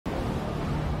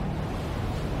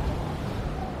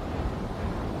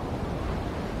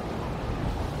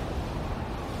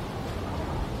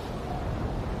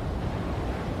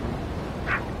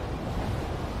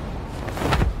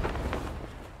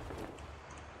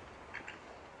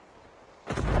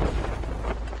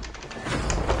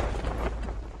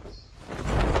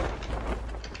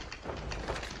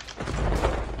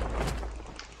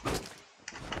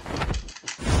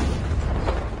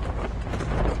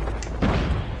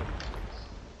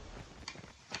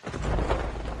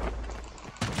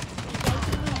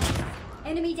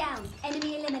Enemy down.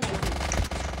 Enemy eliminated.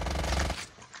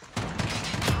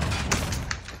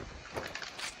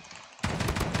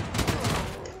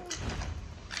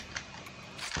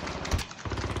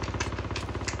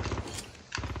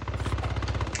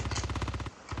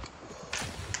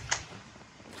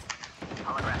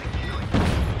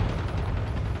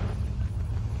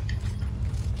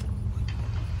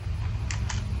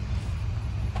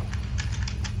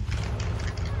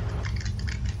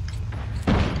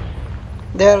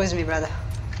 There with me, brother.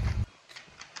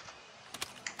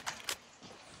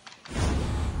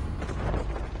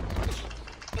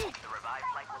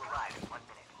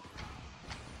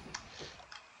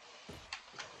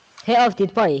 Hit off,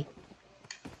 did boy.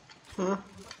 Hmm?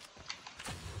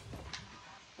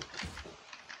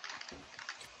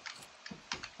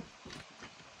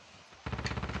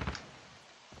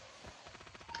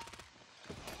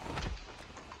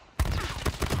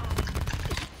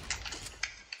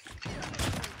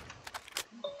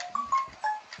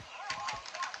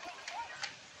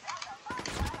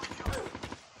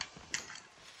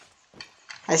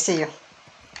 I see you.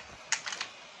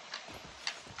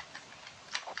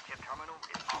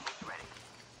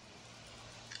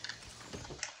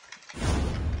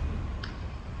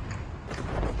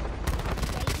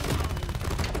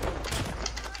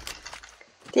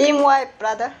 Team wipe,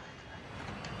 brother.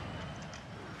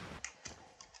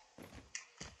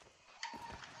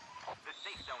 The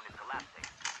safe zone is collapsing.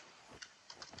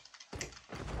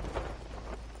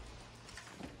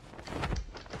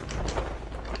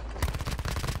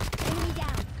 Enemy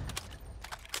down.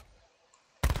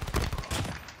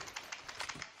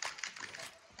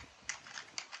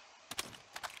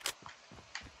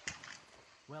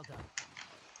 Well done.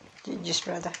 GG's,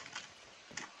 brother.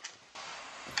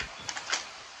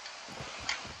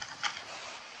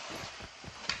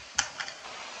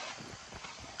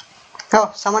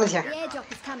 Oh, someone is here. The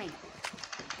airdrop is coming.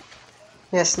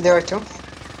 Yes, there are two.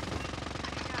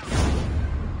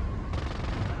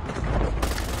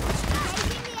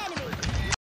 Facing the enemy.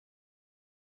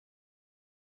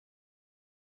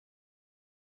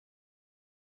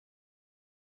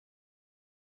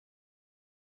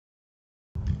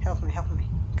 Help me, help me.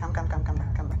 Come back, come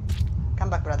back. Come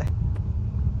back, brother.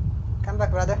 Come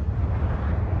back, brother.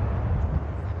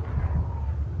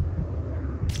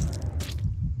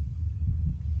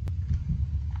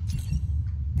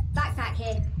 Backpack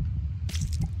here.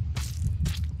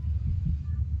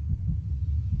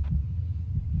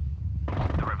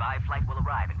 The revived flight will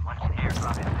arrive in once an airdrop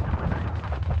has been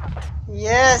delivered.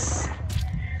 Yes!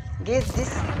 Get this.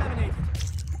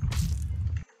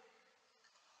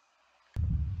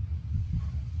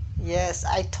 Yes,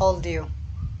 I told you.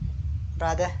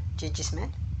 Brother, GG's,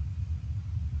 man.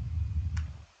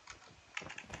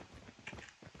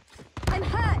 I'm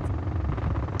hurt.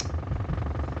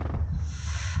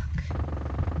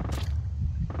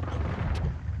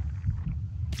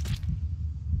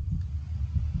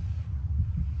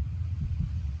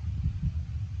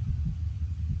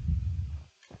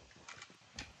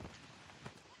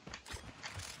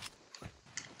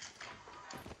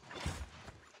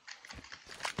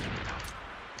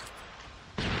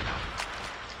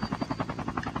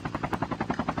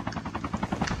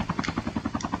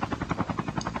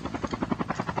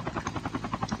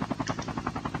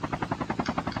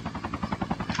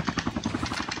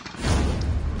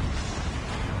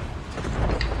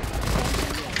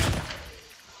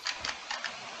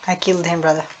 I killed him,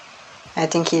 brother. I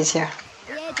think he's here.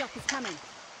 The airdrop is coming.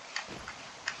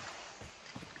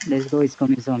 Let's go, it's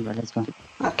coming soon, bro. Let's go.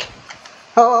 Okay.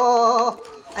 Oh,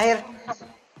 I hear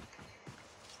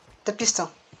the pistol.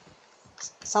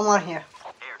 Someone here.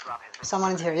 Airdrop has been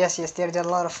Someone is here. Yes, there are a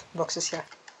lot of boxes here.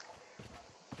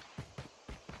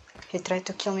 He tried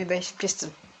to kill me by his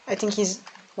pistol. I think he's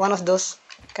one of those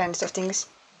kinds of things.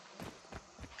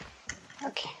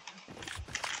 Okay.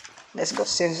 Let's go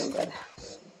save him, brother.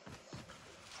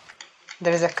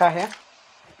 There is a car here.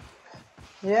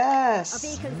 Our Yes.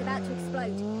 beacon's about to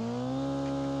explode.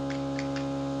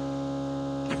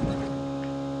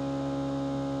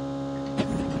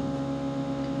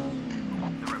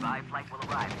 The revived flight will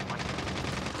arrive in once.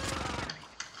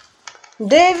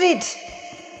 David!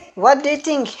 What do you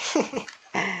think?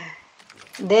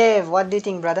 Dave, what do you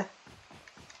think, brother?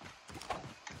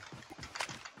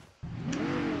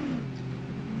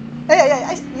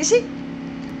 Hey, you see?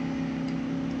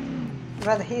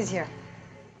 Brother, he is here.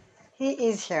 He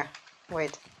is here.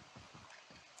 Wait.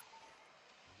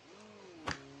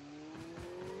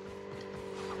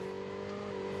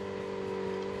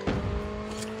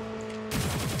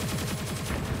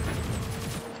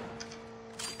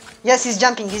 Yes, he's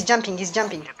jumping. The terminal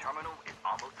is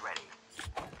almost ready.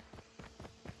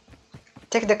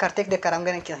 Take the car, take the car. I'm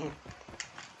gonna kill him.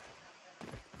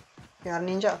 You are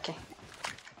ninja? Okay.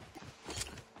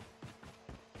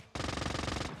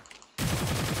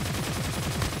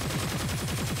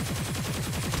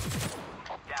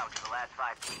 Down to the last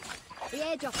 5 teams. The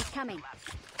airdrop is coming.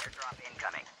 Airdrop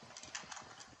incoming.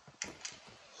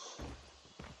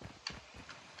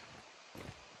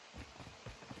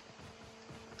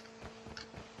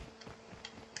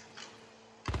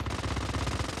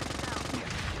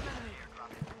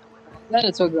 لا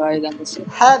تقعد عند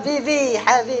السيف. حبيبي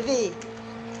حبيبي.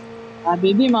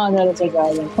 حبيبي ما لا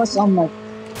تقعد خص امك.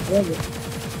 يلا.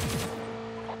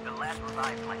 The last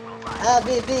revive flight will arrive.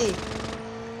 حبيبي.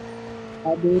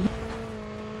 حبيبي.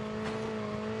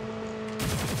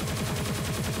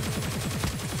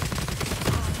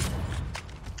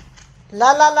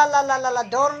 La la la la la la la.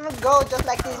 Don't go just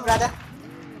like this, brother.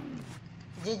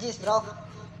 GG's, bro.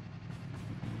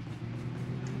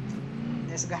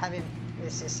 Let's go, Habib.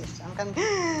 Yes, yes, yes. I'm coming.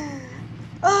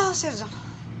 Oh, safe zone.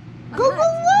 Go, go,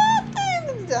 what?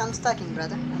 I'm stucking,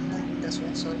 brother. I'm stucking. That's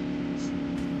why, sorry.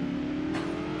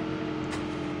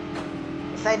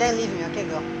 If I die, leave me, okay?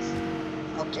 Go.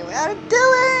 Okay, we are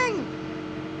doing!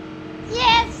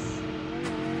 Yes!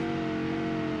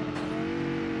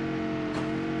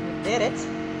 We did it.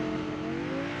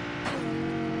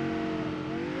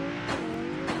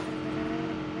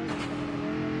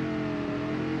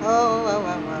 Oh, wow,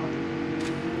 wow, wow.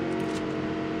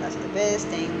 That's the best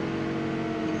thing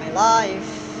in my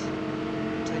life.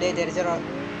 Today there is zero.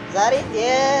 ዛሬ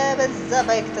የበዛ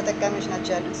ባይክ ተጠቃሚዎች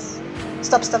ናቸው ያሉት።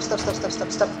 Stop, stop, stop, stop, stop, stop,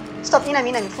 stop. Stop,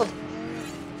 enemy, full.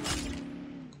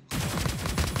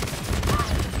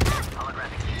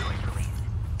 Holographic decoys released.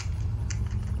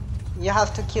 You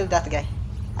have to kill that guy.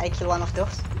 I kill one of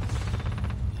those.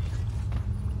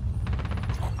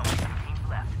 Only 2 teams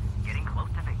left. Getting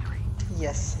close to victory.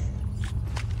 Yes.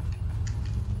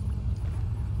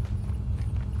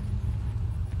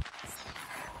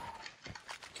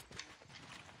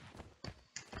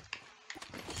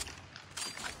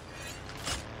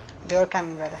 They are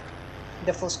coming, brother.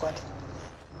 The full squad.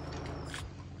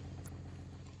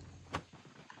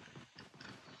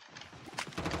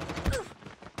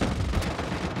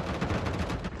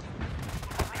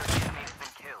 Their teammate has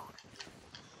been killed.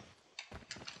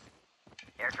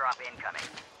 Airdrop incoming.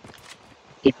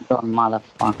 Keep going,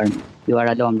 motherfucker. You are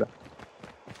alone, bro.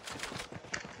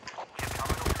 Chip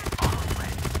terminal almost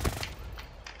ready.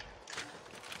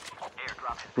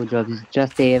 Airdrop has Good job.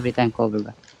 Just stay every time cover,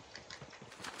 bro.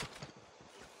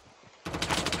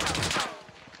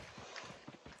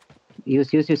 Use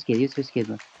your skill,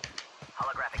 bro.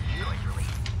 holographic decoys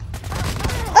released.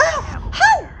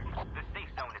 How? The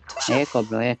safe zone is collapsed. Echo,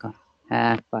 bro, echo.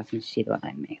 Ah, fucking shit what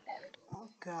I made. Oh,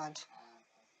 God.